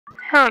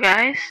Hello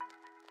guys,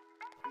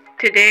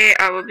 today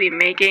I will be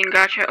making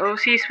Gacha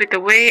Ocs with the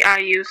way I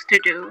used to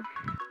do,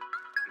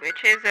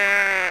 which is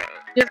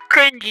just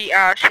cringy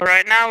ass.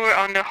 Right now we're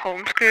on the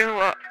home screen.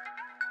 We're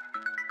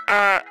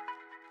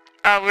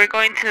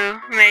going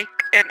to make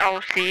an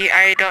OC.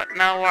 I don't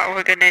know what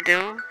we're gonna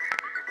do.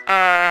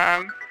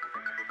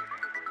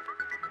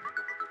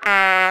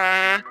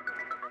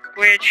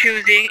 We're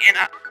choosing,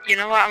 and you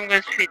know what? I'm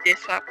gonna speed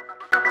this up.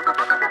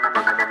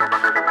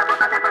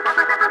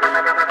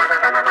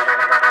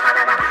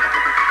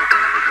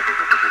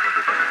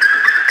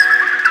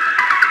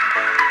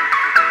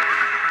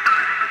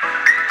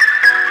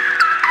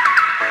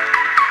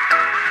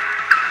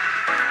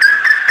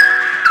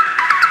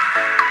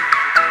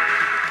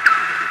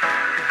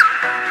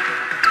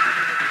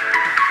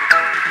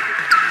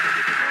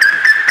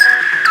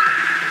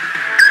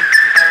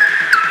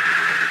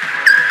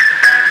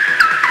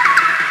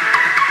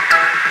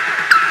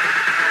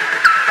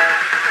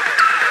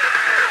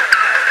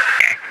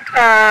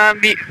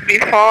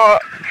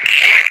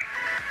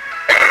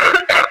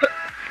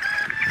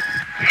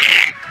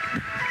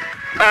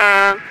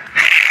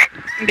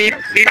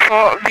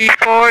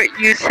 Before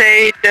you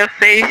say the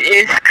face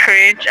is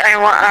cringe, I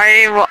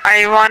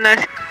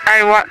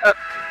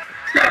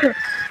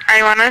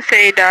wanna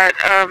say that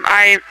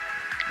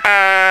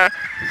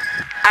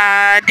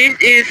this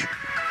is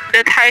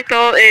the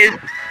title is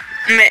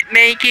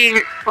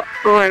making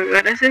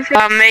what is this?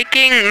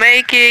 Making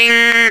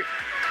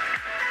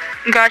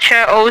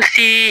Gacha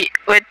OC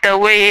with the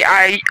way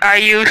I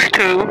used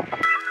to.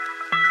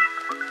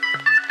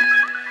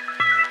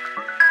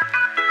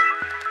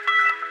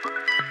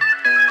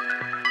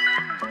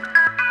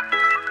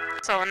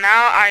 So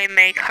now I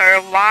make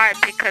her white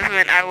because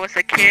when I was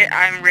a kid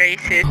I'm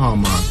racist. Oh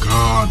my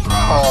god, bro.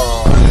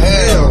 Oh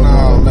hell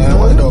no, man.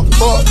 What the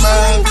fuck,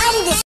 man?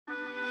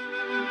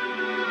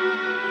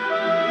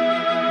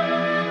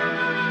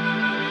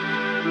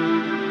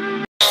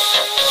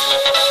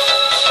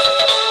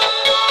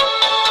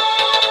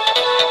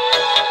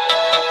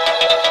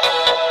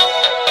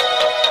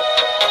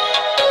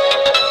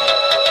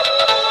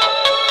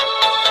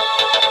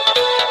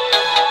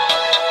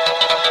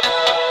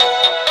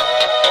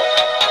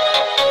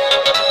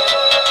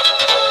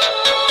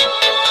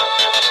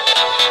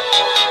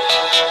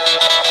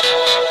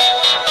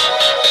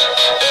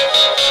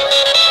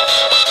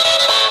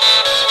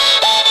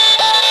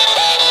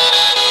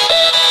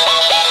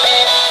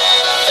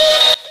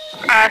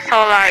 So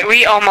like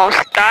we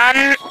almost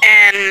done,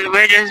 and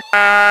we're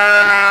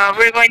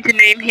going to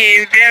name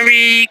him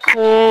Very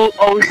Cool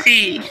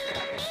OC.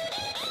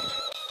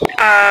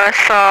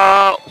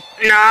 So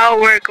now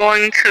we're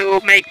going to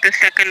make the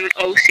second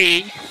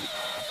OC.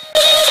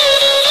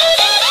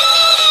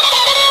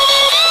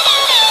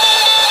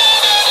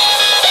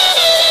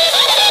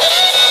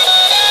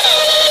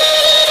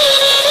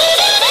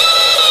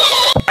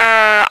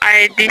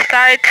 I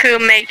decide to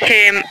make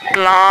him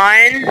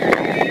blonde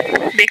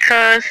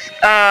because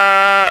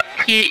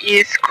he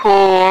is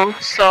cool,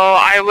 so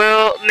I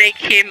will make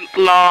him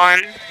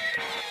blonde.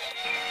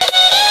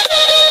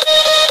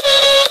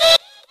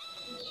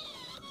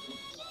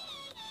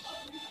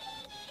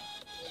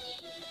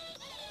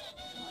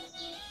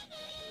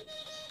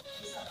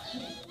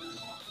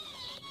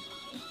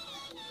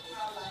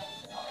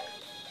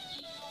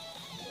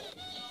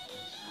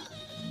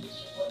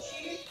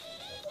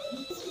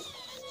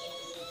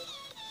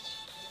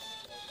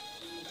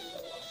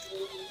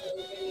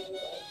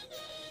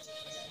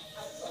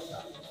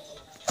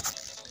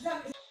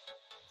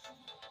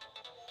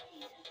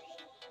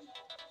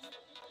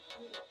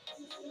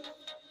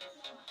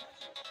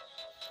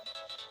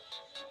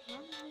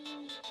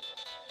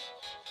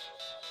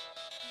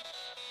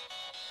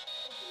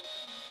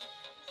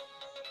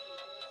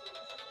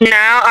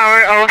 Now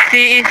our OC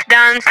is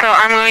done, so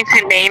I'm going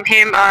to name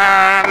him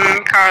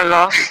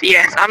Carlos.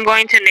 Yes, I'm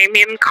going to name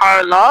him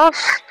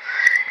Carlos.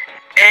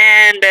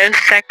 And the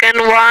second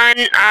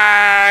one,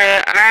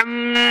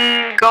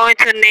 I'm going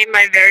to name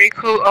my very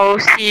cool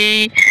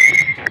OC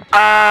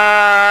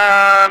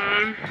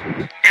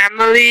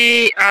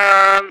Emily.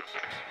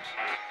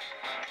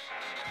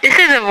 This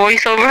is a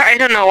voiceover. I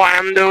don't know what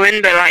I'm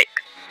doing, but like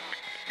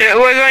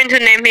we're going to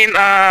name him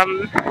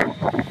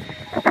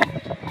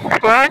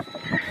what?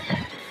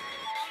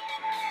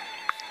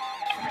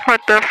 What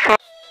the fuck?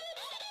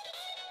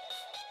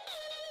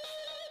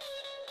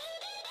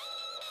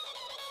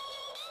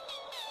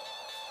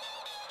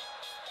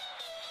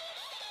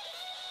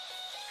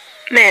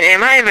 Man,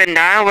 am I even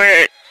done?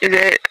 Where is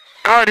it?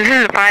 Oh, this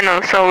is the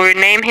final. So we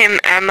name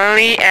him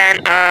Emily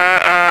and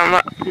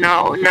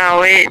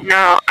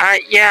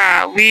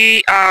yeah,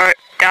 we are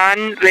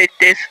done with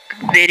this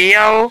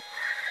video.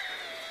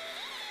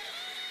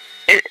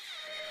 Is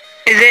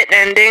it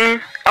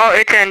ending? Oh,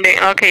 it's ending.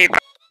 Okay.